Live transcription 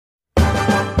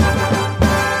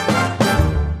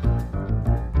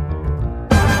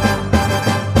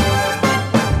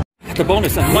a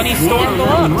bonus on Money Storm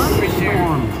Deluxe.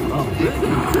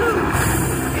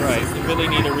 Right, you really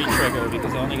need a re-trigger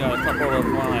because I only got a couple of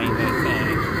lines, I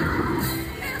think.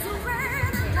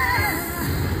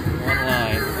 One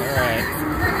line, alright.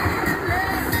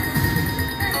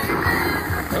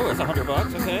 Oh, it's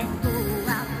 $100, okay.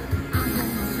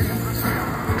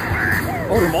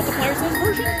 Oh, the multipliers in this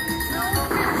version?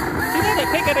 See that? I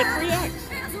think I got a 3x.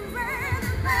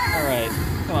 Alright,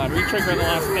 come on, re-trigger the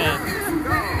last spin.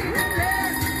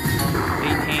 18,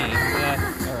 yeah,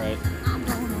 alright.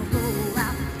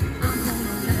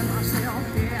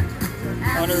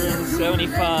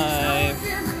 175.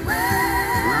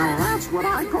 Now that's what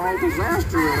I call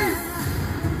disaster relief.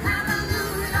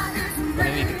 But I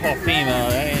need to call FEMA,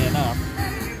 that ain't enough.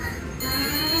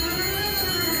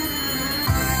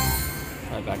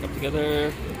 Alright, back up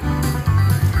together.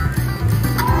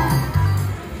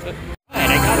 Alright,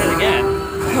 I got it again.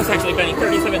 I was actually betting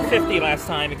 $37.50 last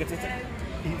time because it's,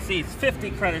 you can see it's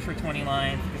 50 credits for 20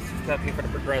 lines. This is definitely for the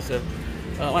progressive.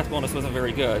 Last bonus wasn't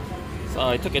very good. So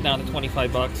I took it down to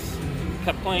 25 bucks,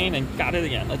 kept playing, and got it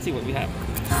again. Let's see what we have.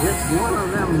 It's one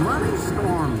of them money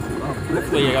storms.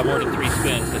 Hopefully I got more than 3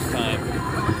 spins this time.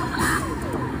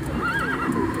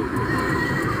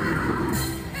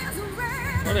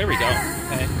 Oh, there we go.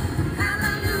 Okay.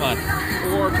 Come on.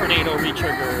 4 tornado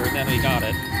re-trigger, and then we got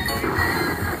it.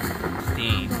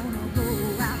 Steam.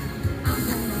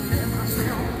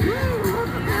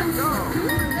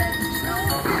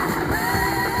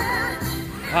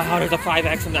 Oh, there's a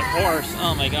 5x in that horse.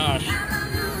 Oh my gosh.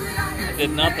 I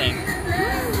did nothing.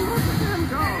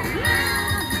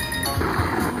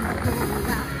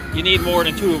 You need more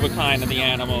than 2 of a kind of the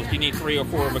animals. You need 3 or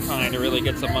 4 of a kind to really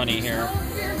get some money here.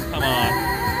 Come on.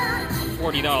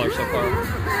 $40 so far.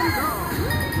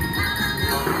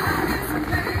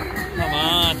 Come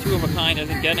on. 2 of a kind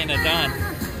isn't getting it done.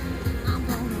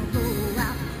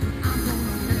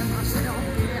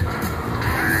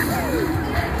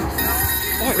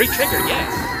 Oh, re-triggered,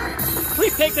 yes. 3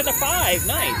 pigs into 5,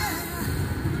 nice.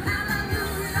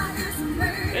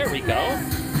 There we go.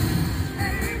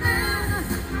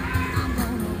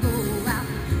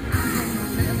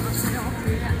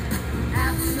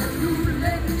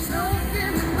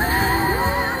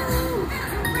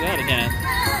 Do that again.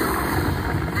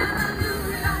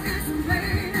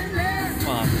 Come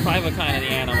on, 5 of a kind of the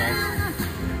animals.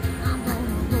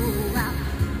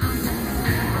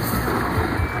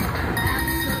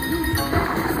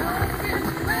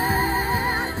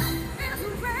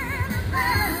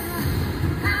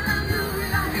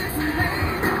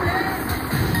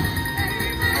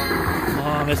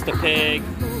 Mr. Pig.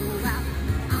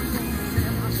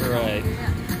 Alright.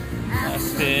 Last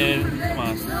spin. Come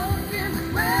on.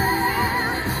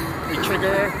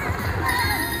 Re-trigger.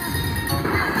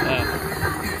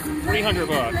 300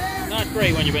 bucks. Not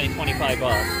great when you're betting 25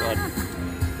 bucks, but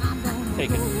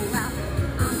take it.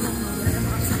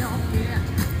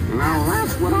 Now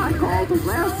that's what I call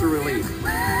disaster relief.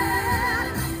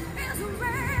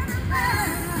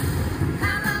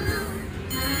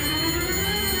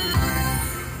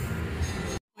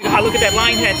 God, look at that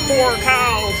line head. 4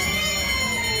 cows.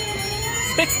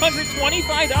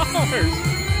 $625.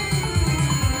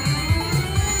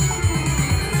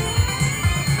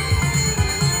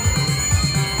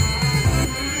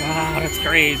 Wow, that's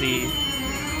crazy.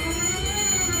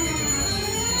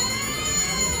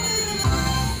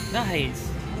 Nice.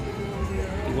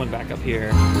 Do one back up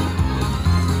here.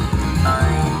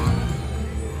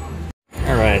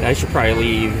 Alright, I should probably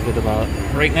leave it about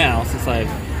right now since I've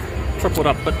tripled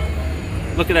up, but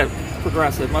look at that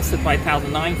progressive. Must hit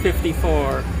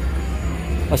 5,954.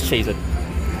 Let's chase it.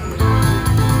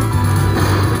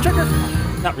 Re-trigger!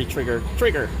 Not re-trigger,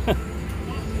 trigger.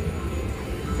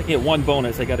 If I get 1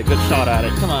 bonus, I got a good shot at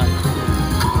it. Come on.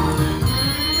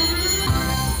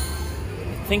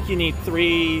 I think you need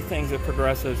 3 things with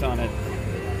progressives on it.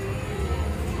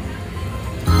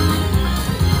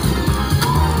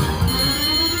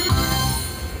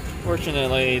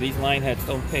 Fortunately, these line heads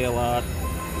don't pay a lot.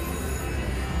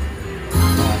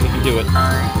 We can do it.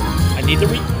 I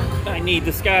need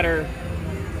the scatter.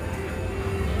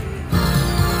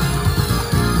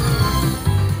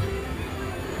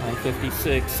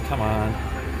 $956, come on.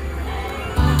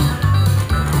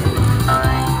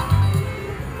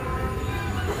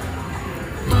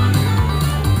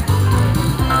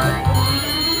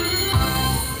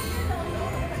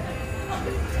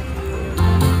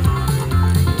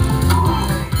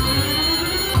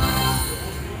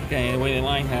 Okay, the way the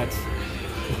line heads.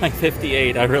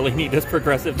 958. I really need this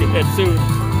progressive to hit soon.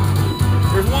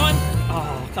 There's 1.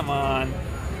 Oh, come on.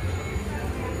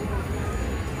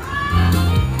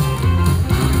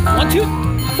 1 1, 2,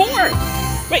 4.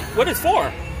 Wait, what is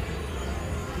 4?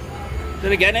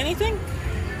 Did I get anything?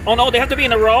 Oh no, they have to be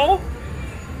in a row?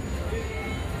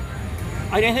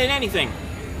 I didn't hit anything.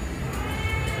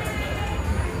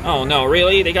 Oh no,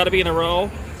 really? They gotta be in a row?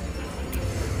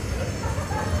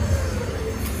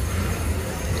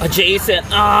 Adjacent.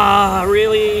 Ah,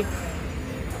 really?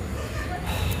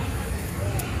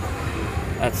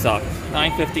 That sucks.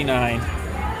 9.59.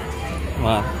 Come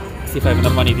on. See if I have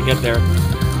enough money to get there.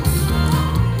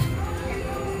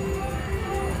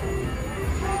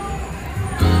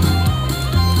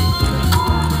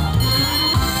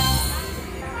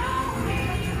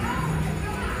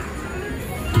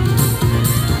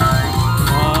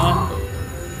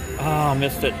 Oh,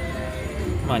 missed it.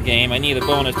 Come on, game. I need a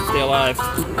bonus to stay alive.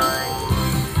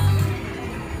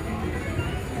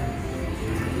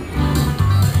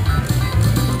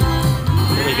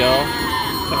 Here we go.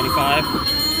 75.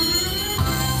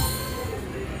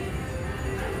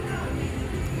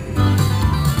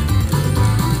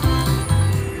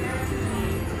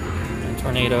 And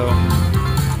tornado.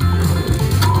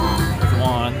 There's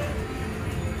 1.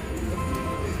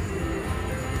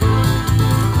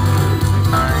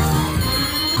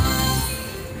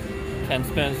 Ten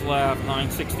spins left,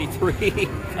 963.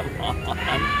 Come on.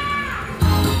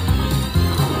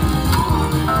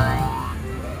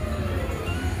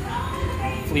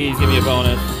 Please give me a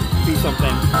bonus. Do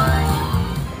something.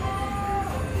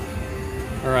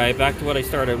 Alright, back to what I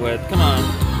started with. Come on.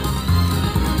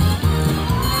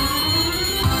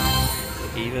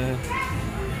 Even.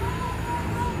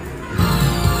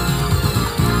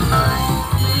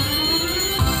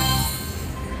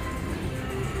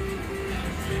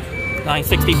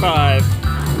 $9.65.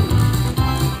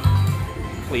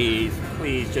 Please,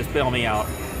 please, just bail me out.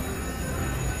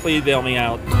 Please bail me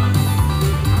out.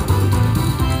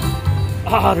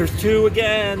 Ah, there's 2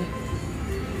 again.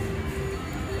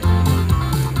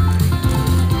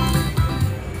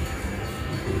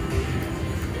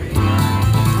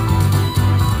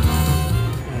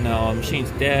 No,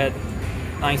 machine's dead.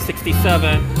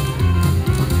 967.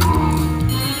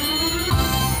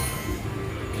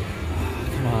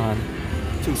 Come on.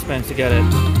 2 spins to get it.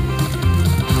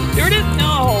 Here it is.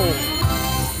 No.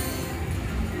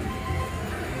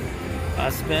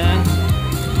 Last spin.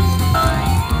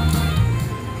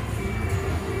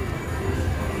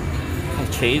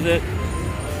 Chase it.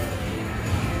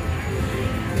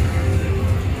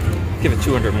 Give it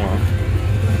 200 more.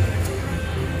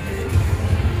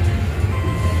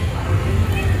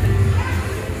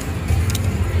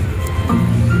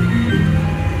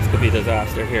 This could be a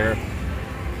disaster here.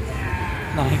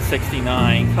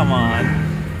 969. Come on.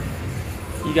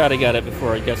 You gotta get it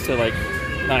before it gets to like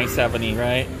 970,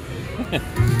 right?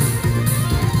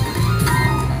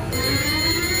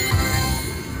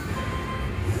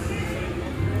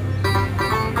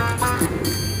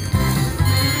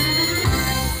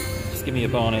 Give me a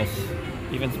bonus,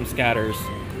 even some scatters.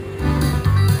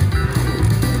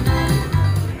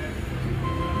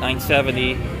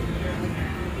 970.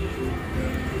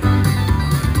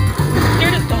 There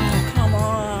it is. Oh, come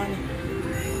on.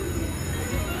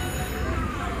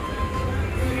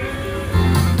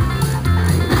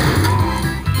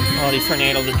 Oh, these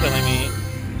tornadoes are killing me.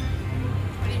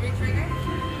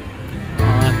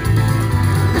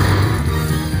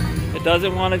 It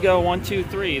doesn't want to go 1, 2,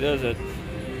 3, does it?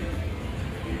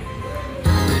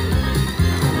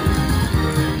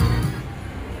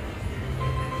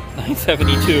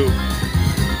 $9.72.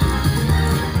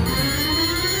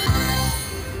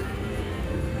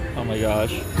 Oh my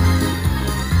gosh.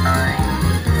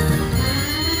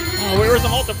 Oh, where was the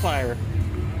multiplier?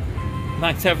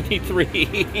 973.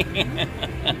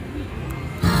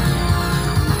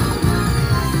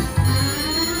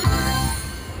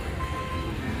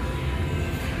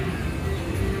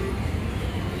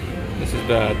 This is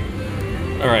bad.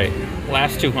 Alright,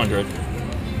 last 200.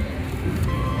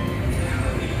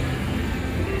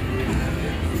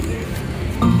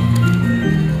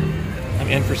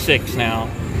 In for 6 now.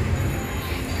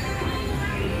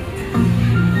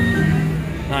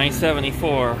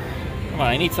 974. Come on,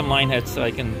 I need some line hits so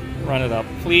I can run it up.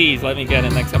 Please let me get in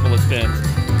the next couple of spins.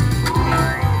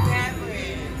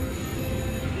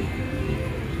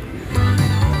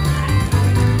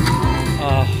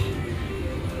 Oh,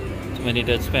 too many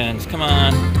dead spins. Come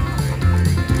on.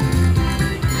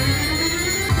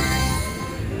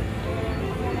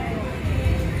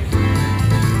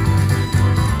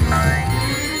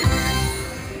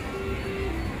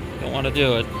 Want to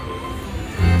do it.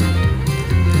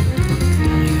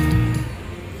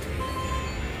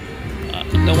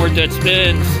 No more dead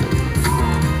spins.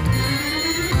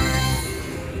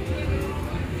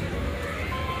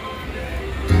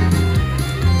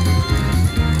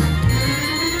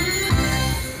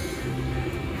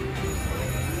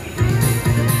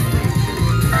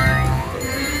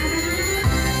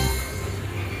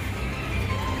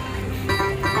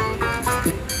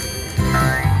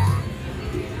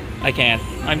 can't.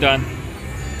 I'm done.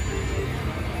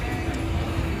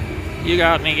 You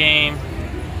got me, game.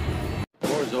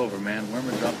 War's over, man.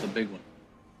 Wormer dropped the big one.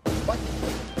 What?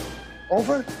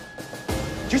 Over?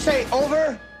 Did you say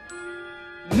over?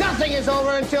 Nothing is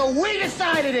over until we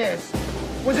decide it is.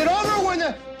 Was it over when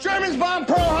the Germans bombed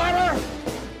Pearl Harbor?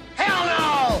 Hell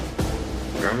no!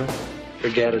 German?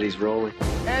 Forget it, he's rolling.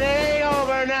 And it ain't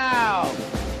over now.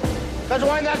 Because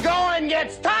when the going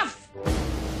gets tough,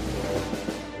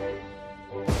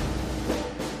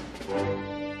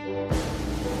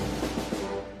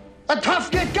 the tough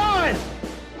get going.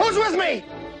 Who's with me?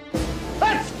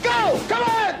 Let's go! Come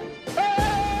on!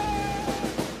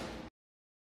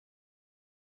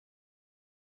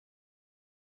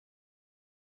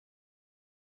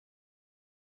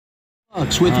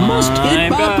 With must-hit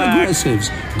bar back.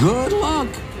 progressives. Good luck.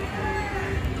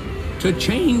 To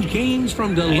change games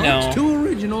from deluxe to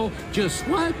original, just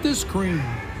swipe the screen.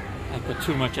 I put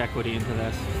too much equity into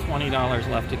this. $20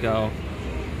 left to go.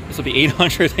 This will be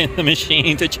 $800 in the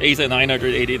machine to chase a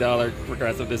 $980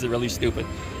 progressive. This is really stupid.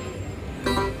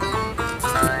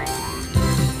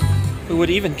 Who would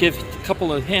even give a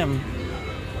couple of him?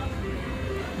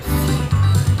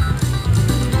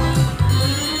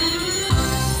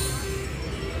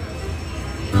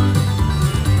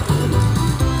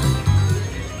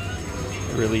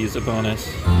 Really use a bonus.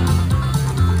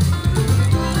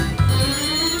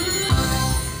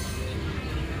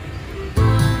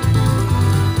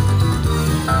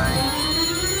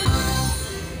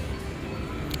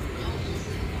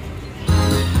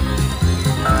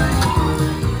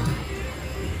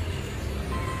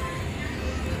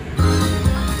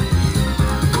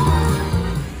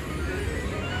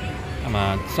 Come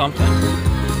on, something.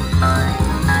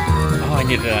 Oh, I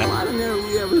needed that. Why didn't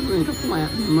we ever think of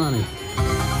planting money?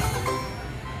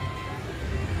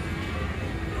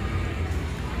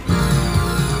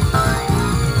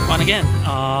 Come on again.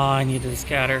 Oh, I needed a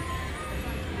scatter.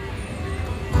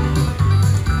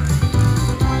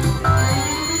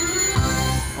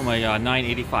 Oh my god,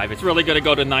 985. It's really gonna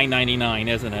go to 999,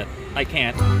 isn't it? I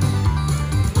can't.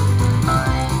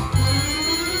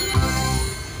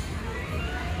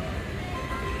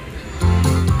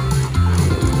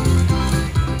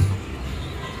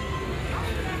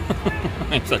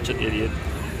 I'm such an idiot.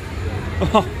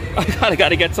 Oh, I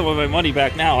gotta get some of my money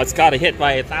back now. It's gotta hit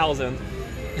by 1,000.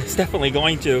 It's definitely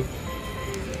going to.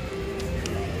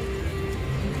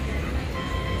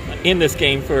 In this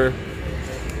game for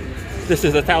this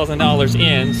is $1,000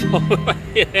 in, so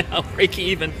I'll break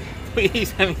even.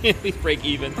 Please, I mean, please break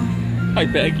even. I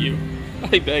beg you.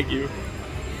 I beg you.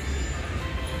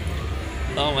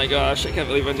 Oh my gosh, I can't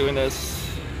believe I'm doing this.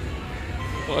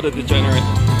 What a degenerate.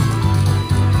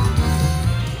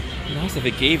 Nice if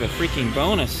it gave a freaking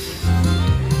bonus.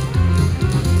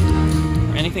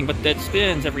 Or anything but dead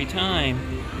spins every time.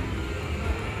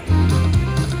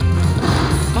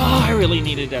 Oh, I really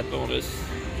needed that bonus.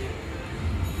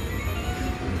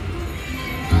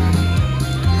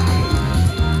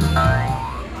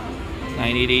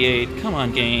 $988. Come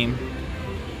on, game.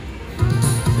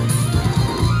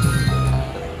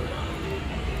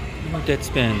 More dead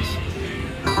spins.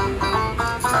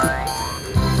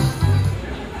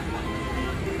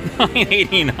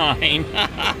 $989.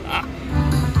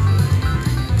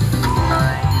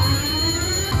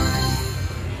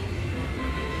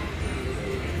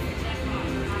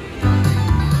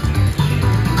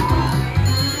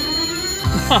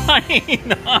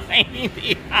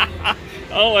 $990.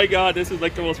 Oh my god, this is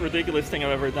like the most ridiculous thing I've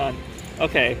ever done.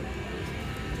 Okay.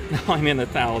 Now I'm in the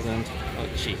 1,000. Oh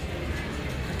gee. I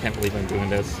can't believe I'm doing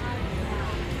this.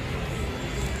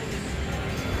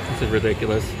 This is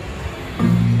ridiculous.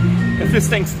 If this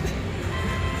thing's...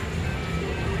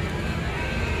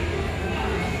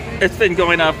 It's been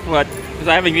going up, what? Because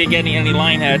I haven't been getting any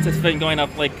line heads. It's been going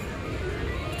up like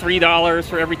 $3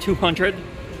 for every 200.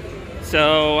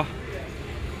 So...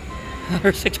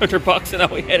 Another $600 and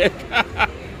I'll hit it.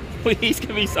 Please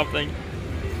give me something.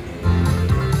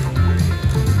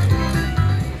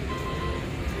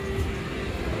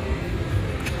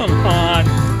 Come on.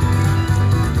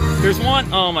 There's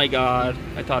one. Oh my god.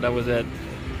 I thought that was it.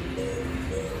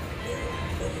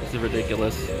 This is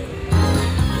ridiculous.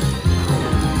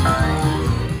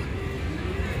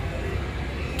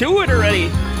 Do it already.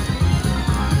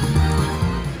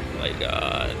 Oh my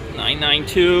god.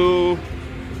 992.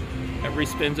 Every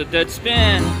spin's a dead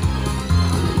spin.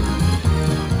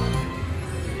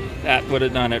 That would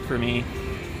have done it for me.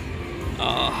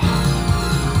 Oh.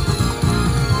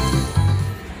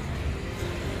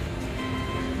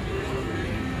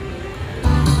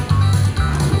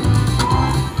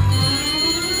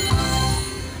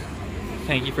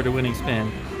 Thank $250 for the winning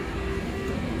spin.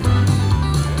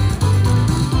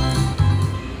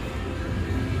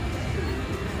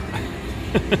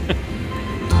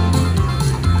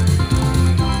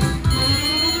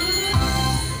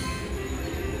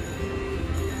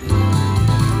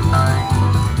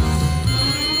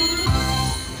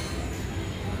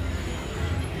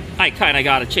 I kind of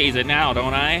got to chase it now,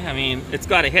 don't I? I mean, it's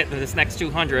got to hit this next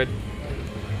 200.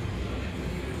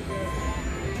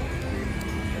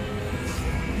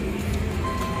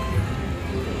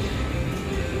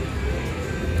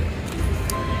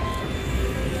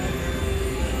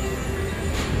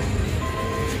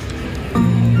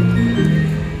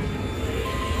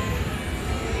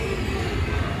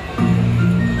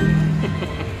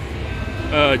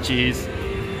 Oh, geez.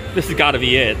 This has got to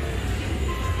be it.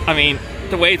 I mean,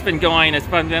 the way it's been going, it's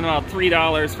been about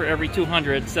 $3 for every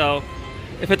 200. So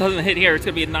if it doesn't hit here, it's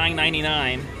going to be at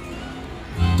 $9.99.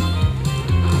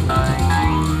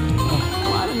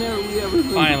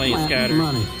 Finally, it's scattered.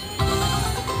 Money.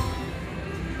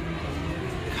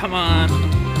 Come on.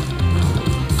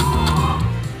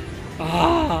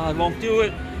 Ah, I won't do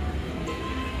it.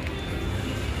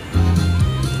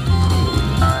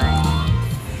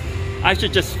 I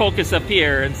should just focus up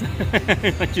here and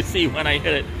let you see when I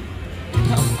hit it.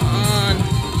 Come on.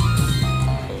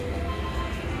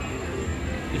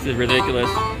 This is ridiculous.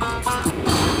 Oh,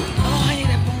 I need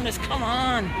a bonus. Come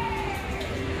on.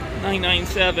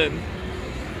 997.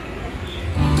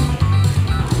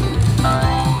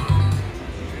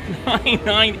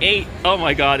 998. Oh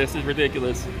my God, this is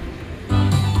ridiculous.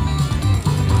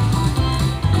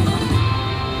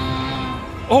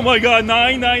 Oh my God,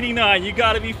 $9.99. You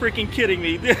gotta be freaking kidding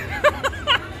me.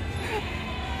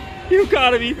 You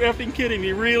gotta be effing kidding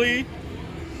me, really?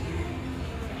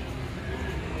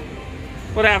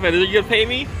 What happened? Are you gonna pay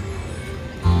me?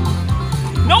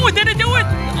 No, it didn't do it!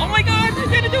 Oh my God, it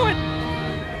didn't do it!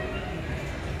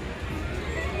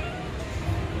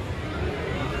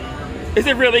 Is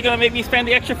it really gonna make me spend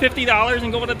the extra $50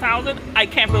 and go with 1,000? I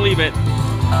can't believe it.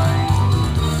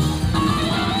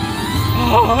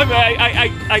 Oh,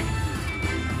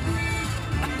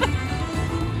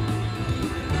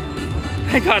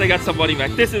 Thank God I got some money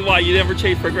back. This is why you never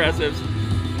chase progressives.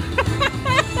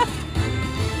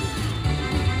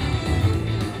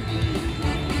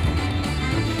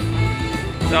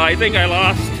 So I think I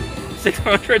lost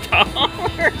 $600.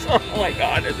 Oh my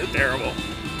God, this is terrible.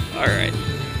 All right.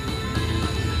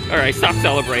 All right, stop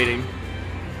celebrating.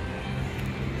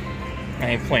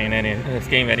 I ain't playing this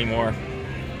game anymore.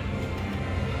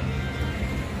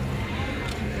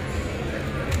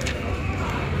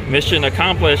 Mission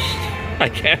accomplished, I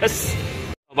guess.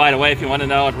 Oh, by the way, if you want to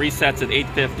know, it resets at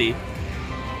 8:50.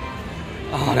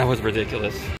 Oh, that was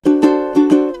ridiculous.